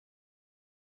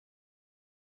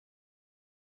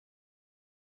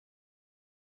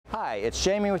Hi, it's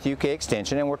Jamie with UK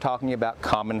Extension, and we're talking about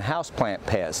common houseplant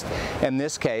pests. In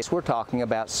this case, we're talking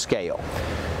about scale.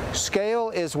 Scale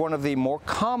is one of the more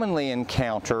commonly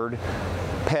encountered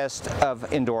pests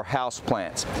of indoor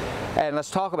houseplants. And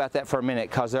let's talk about that for a minute,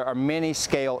 because there are many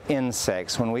scale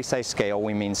insects. When we say scale,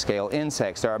 we mean scale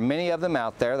insects. There are many of them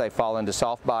out there. They fall into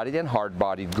soft-bodied and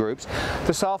hard-bodied groups.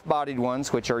 The soft-bodied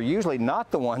ones, which are usually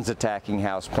not the ones attacking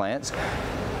houseplants,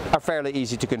 are fairly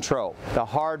easy to control. The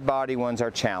hard body ones are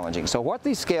challenging. So what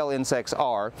these scale insects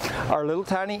are little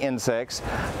tiny insects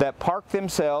that park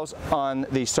themselves on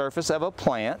the surface of a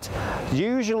plant,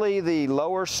 usually the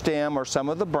lower stem or some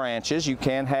of the branches. You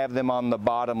can have them on the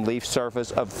bottom leaf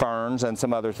surface of ferns and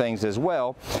some other things as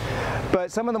well. But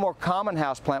some of the more common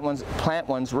plant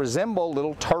ones resemble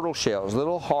little turtle shells,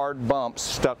 little hard bumps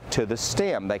stuck to the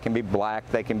stem. They can be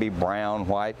black, they can be brown,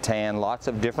 white, tan, lots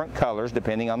of different colors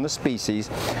depending on the species.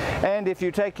 And if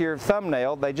you take your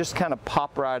thumbnail, they just kind of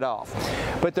pop right off.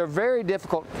 But they're very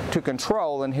difficult to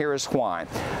control, and here is why.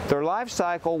 Their life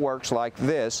cycle works like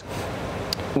this.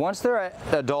 Once they're at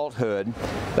adulthood,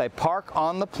 they park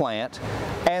on the plant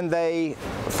and they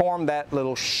form that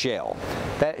little shell.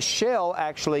 That shell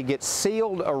actually gets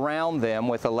sealed around them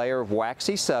with a layer of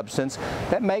waxy substance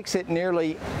that makes it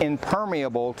nearly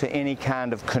impermeable to any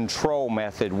kind of control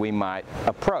method we might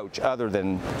approach other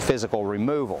than physical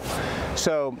removal.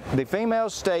 So the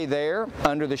females stay there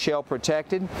under the shell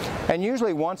protected, and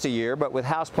usually once a year, but with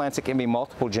houseplants it can be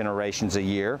multiple generations a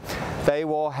year, they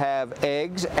will have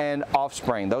eggs and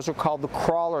offspring. Those are called the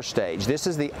crawler stage. This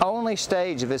is the only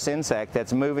stage of this insect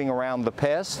that's moving around the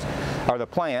pest or the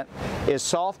plant, is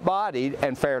soft-bodied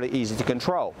and fairly easy to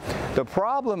control. The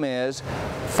problem is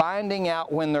finding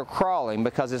out when they're crawling,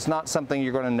 because it's not something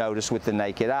you're going to notice with the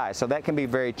naked eye. So that can be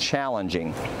very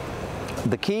challenging.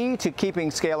 The key to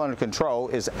keeping scale under control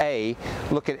is A,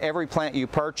 look at every plant you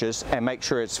purchase and make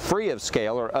sure it's free of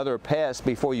scale or other pests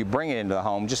before you bring it into the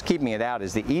home. Just keeping it out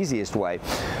is the easiest way.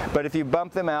 But if you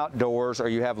bump them outdoors or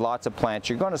you have lots of plants,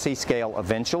 you're going to see scale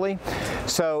eventually.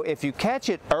 So if you catch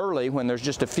it early when there's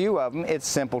just a few of them, it's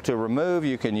simple to remove.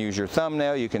 You can use your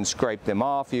thumbnail, you can scrape them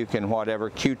off, you can whatever,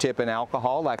 Q-tip and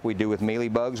alcohol like we do with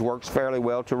mealybugs works fairly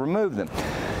well to remove them.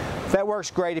 That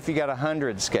works great if you got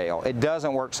 100 scale. It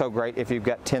doesn't work so great if you've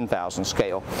got 10,000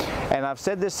 scale. And I've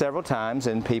said this several times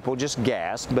and people just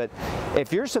gasp, but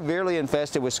if you're severely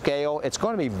infested with scale, it's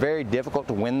going to be very difficult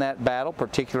to win that battle,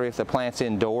 particularly if the plant's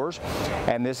indoors.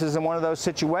 And this is one of those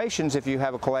situations, if you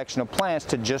have a collection of plants,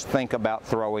 to just think about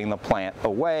throwing the plant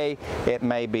away. It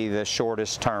may be the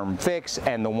shortest term fix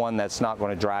and the one that's not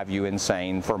going to drive you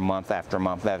insane for month after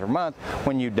month after month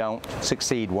when you don't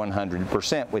succeed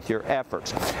 100% with your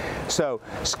efforts. So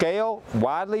scale,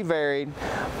 widely varied,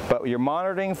 but you're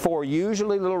monitoring for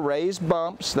usually little raised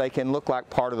bumps. They can look like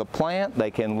part of the plant,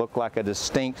 they can look like a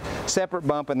distinct separate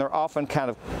bump, and they're often kind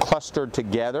of clustered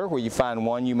together. Where you find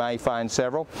one, you may find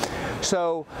several.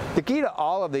 So the key to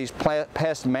all of these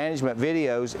pest management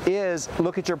videos is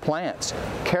look at your plants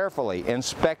carefully,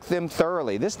 inspect them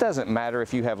thoroughly. This doesn't matter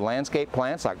if you have landscape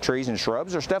plants like trees and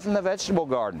shrubs or stuff in the vegetable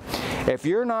garden. If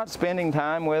you're not spending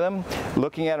time with them,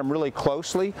 looking at them really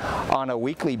closely on a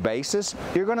weekly basis,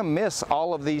 you're going to miss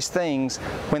all of these things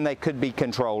when they could be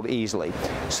controlled easily.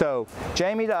 So,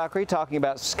 Jamie Dockery talking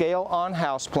about scale on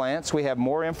houseplants. We have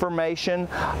more information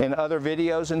in other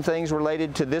videos and things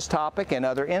related to this topic and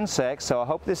other insects, so I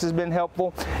hope this has been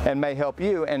helpful and may help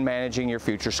you in managing your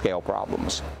future scale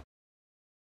problems.